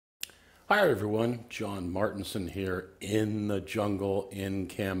Hi everyone, John Martinson here in the jungle in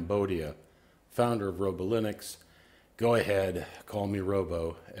Cambodia, founder of Robolinux. Go ahead, call me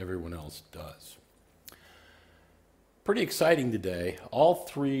Robo, everyone else does. Pretty exciting today. All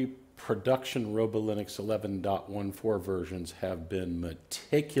three production Robolinux 11.14 versions have been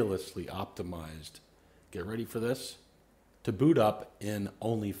meticulously optimized. Get ready for this? To boot up in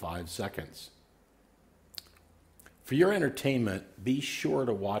only 5 seconds. For your entertainment, be sure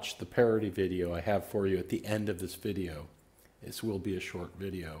to watch the parody video I have for you at the end of this video. This will be a short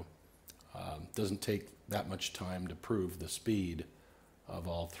video. Doesn't take that much time to prove the speed of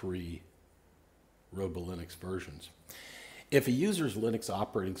all three Robolinux versions. If a user's Linux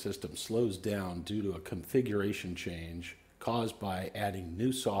operating system slows down due to a configuration change caused by adding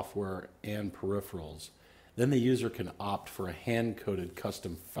new software and peripherals, then the user can opt for a hand-coded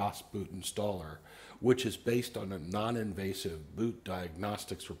custom FAAST Boot installer, which is based on a non-invasive boot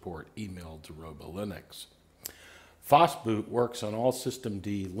diagnostics report emailed to Robolinux. FAAST Boot works on all System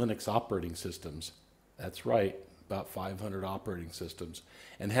D Linux operating systems. That's right, about 500 operating systems,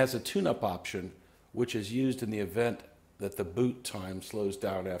 and has a tune-up option, which is used in the event that the boot time slows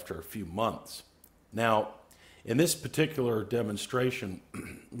down after a few months. Now, in this particular demonstration,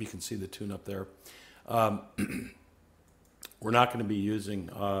 you can see the tune-up there. We're not going to be using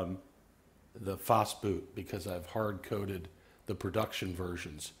the FAAST Boot because I've hard-coded the production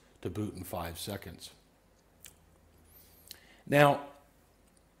versions to boot in 5 seconds. Now,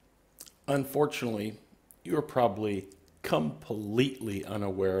 unfortunately, you are probably completely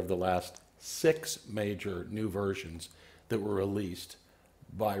unaware of the last 6 major new versions that were released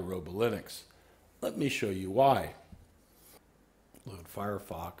by Robolinux. Let me show you why. Load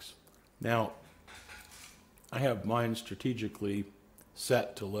Firefox. Now, I have mine strategically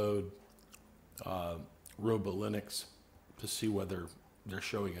set to load Robolinux to see whether they're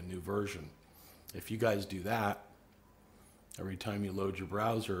showing a new version. If you guys do that, every time you load your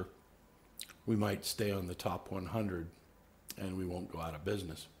browser, we might stay on the top 100 and we won't go out of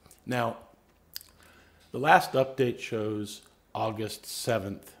business. Now, the last update shows August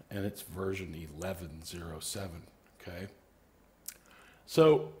 7th and it's version 11.07, okay?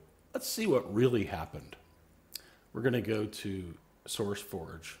 So let's see what really happened. We're going to go to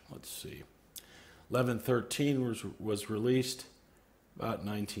SourceForge. Let's see. 11.13 was released about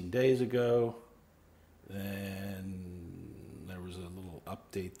 19 days ago. Then there was a little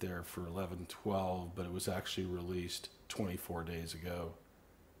update there for 11.12, but it was actually released 24 days ago.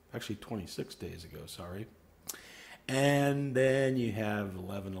 Actually 26 days ago, sorry. And then you have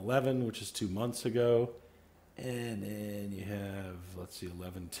 11.11, which is 2 months ago. And then you have, let's see,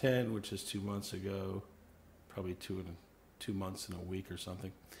 11.10, which is 2 months ago. Probably 2 months and a week or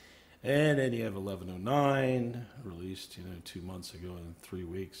something. And then you have 11.09, released 2 months ago and 3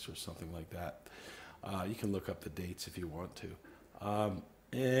 weeks or something like that. You can look up the dates if you want to.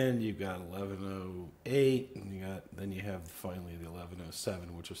 And you've got 11.08, and then you have finally the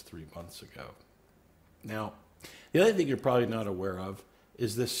 11.07, which was 3 months ago. Now, the other thing you're probably not aware of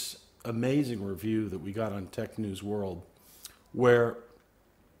is this amazing review that we got on Tech News World, where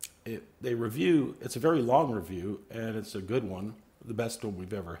they review, it's a very long review, and it's a good one, the best one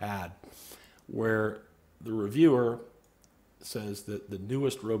we've ever had, where the reviewer says that the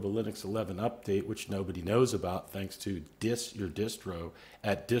newest Robolinux 11 update, which nobody knows about thanks to your distro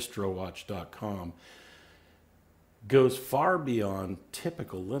at distrowatch.com, goes far beyond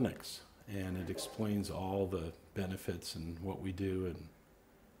typical Linux, and it explains all the benefits and what we do.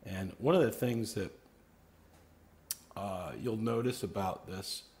 And one of the things that you'll notice about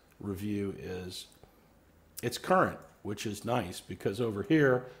this review is it's current, which is nice, because over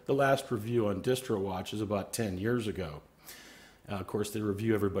here the last review on DistroWatch is about 10 years ago. Of course, they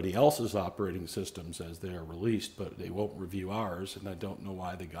review everybody else's operating systems as they are released, but they won't review ours, and I don't know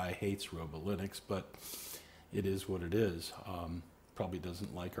why the guy hates Robolinux, but it is what it is. Probably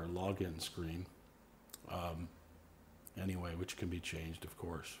doesn't like our login screen. Anyway, which can be changed, of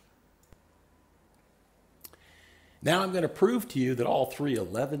course. Now I'm going to prove to you that all three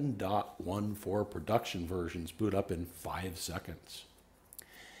 11.14 production versions boot up in 5 seconds.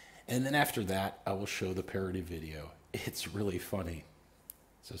 And then after that, I will show the parody video. It's really funny,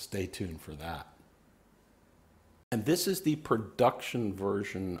 so stay tuned for that. And this is the production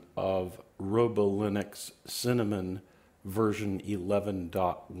version of Robolinux Cinnamon version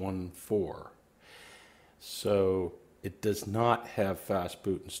 11.14. So it does not have FAAST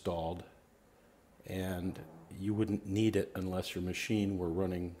Boot installed, and you wouldn't need it unless your machine were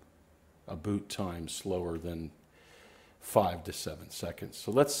running a boot time slower than 5 to 7 seconds. So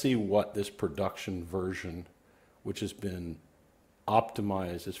let's see what this production version, which has been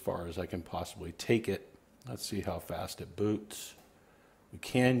optimized as far as I can possibly take it. Let's see how fast it boots. We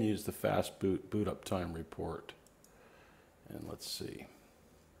can use the FAAST Boot boot up time report. And let's see.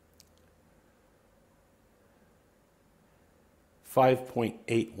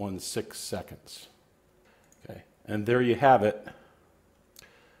 5.816 seconds. Okay, and there you have it.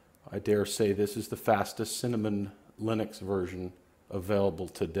 I dare say this is the fastest Cinnamon Linux version available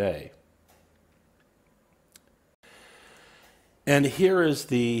today. And here is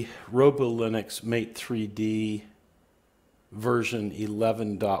the Robolinux Mate 3D version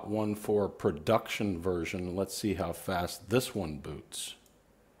 11.14 production version. Let's see how fast this one boots.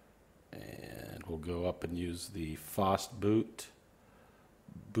 And we'll go up and use the FAAST Boot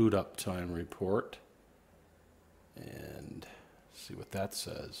boot up time report and see what that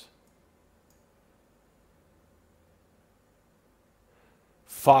says.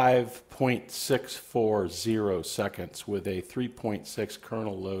 5.640 seconds with a 3.6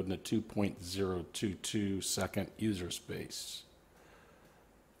 kernel load and a 2.022 second user space.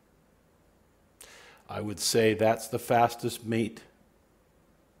 I would say that's the fastest Mate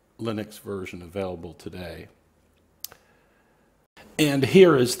Linux version available today. And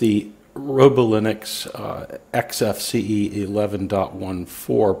here is the Robolinux Xfce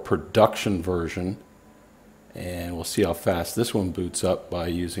 11.14 production version. And we'll see how fast this one boots up by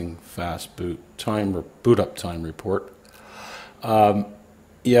using FAAST Boot boot up time report.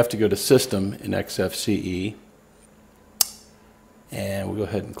 You have to go to System in Xfce, and we'll go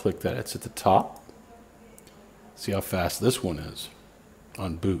ahead and click that. It's at the top. See how fast this one is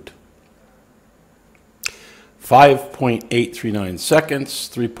on boot. 5.839 seconds,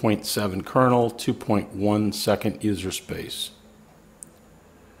 3.7 kernel, 2.1 second user space.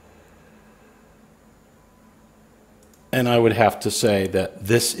 And I would have to say that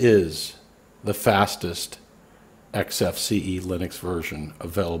this is the fastest Xfce Linux version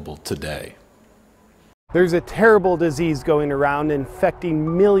available today. There's a terrible disease going around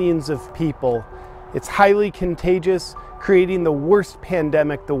infecting millions of people. It's highly contagious, creating the worst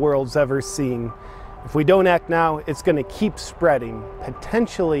pandemic the world's ever seen. If we don't act now, it's going to keep spreading,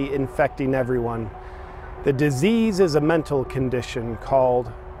 potentially infecting everyone. The disease is a mental condition called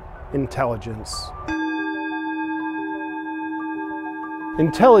intelligence.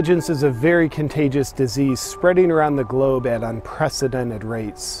 Intelligence is a very contagious disease spreading around the globe at unprecedented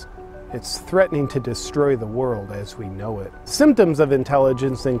rates. It's threatening to destroy the world as we know it. Symptoms of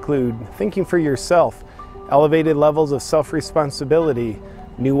intelligence include thinking for yourself, elevated levels of self-responsibility,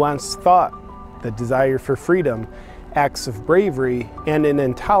 nuanced thought, the desire for freedom, acts of bravery, and an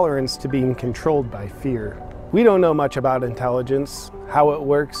intolerance to being controlled by fear. We don't know much about intelligence, how it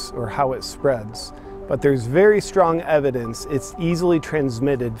works, or how it spreads. But there's very strong evidence it's easily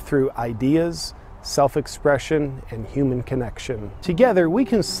transmitted through ideas, self-expression, and human connection. Together, we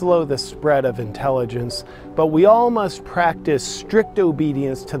can slow the spread of intelligence, but we all must practice strict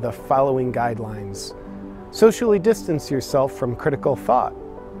obedience to the following guidelines. Socially distance yourself from critical thought.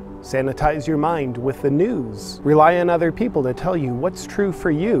 Sanitize your mind with the news. Rely on other people to tell you what's true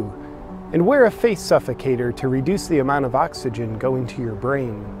for you. And wear a face suffocator to reduce the amount of oxygen going to your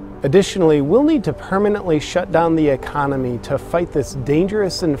brain. Additionally, we'll need to permanently shut down the economy to fight this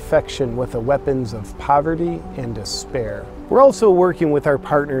dangerous infection with the weapons of poverty and despair. We're also working with our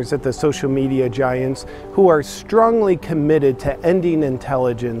partners at the social media giants who are strongly committed to ending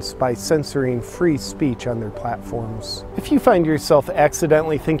intelligence by censoring free speech on their platforms. If you find yourself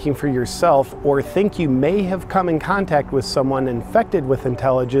accidentally thinking for yourself or think you may have come in contact with someone infected with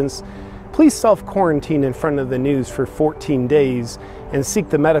intelligence, please self-quarantine in front of the news for 14 days and seek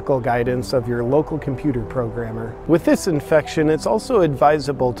the medical guidance of your local computer programmer. With this infection, it's also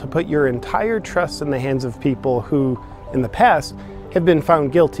advisable to put your entire trust in the hands of people who, in the past, have been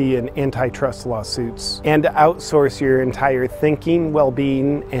found guilty in antitrust lawsuits, and outsource your entire thinking,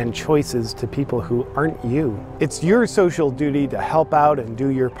 well-being, and choices to people who aren't you. It's your social duty to help out and do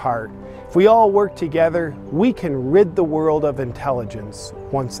your part. If we all work together, we can rid the world of intelligence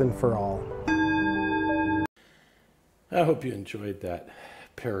once and for all. I hope you enjoyed that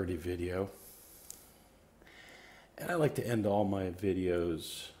parody video. And I like to end all my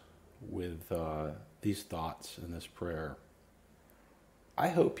videos with these thoughts and this prayer. I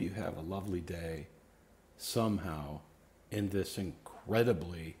hope you have a lovely day somehow in this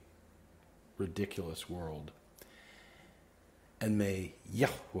incredibly ridiculous world. And may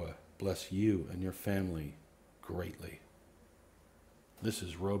Yahweh bless you and your family greatly. This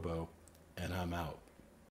is Robo, and I'm out.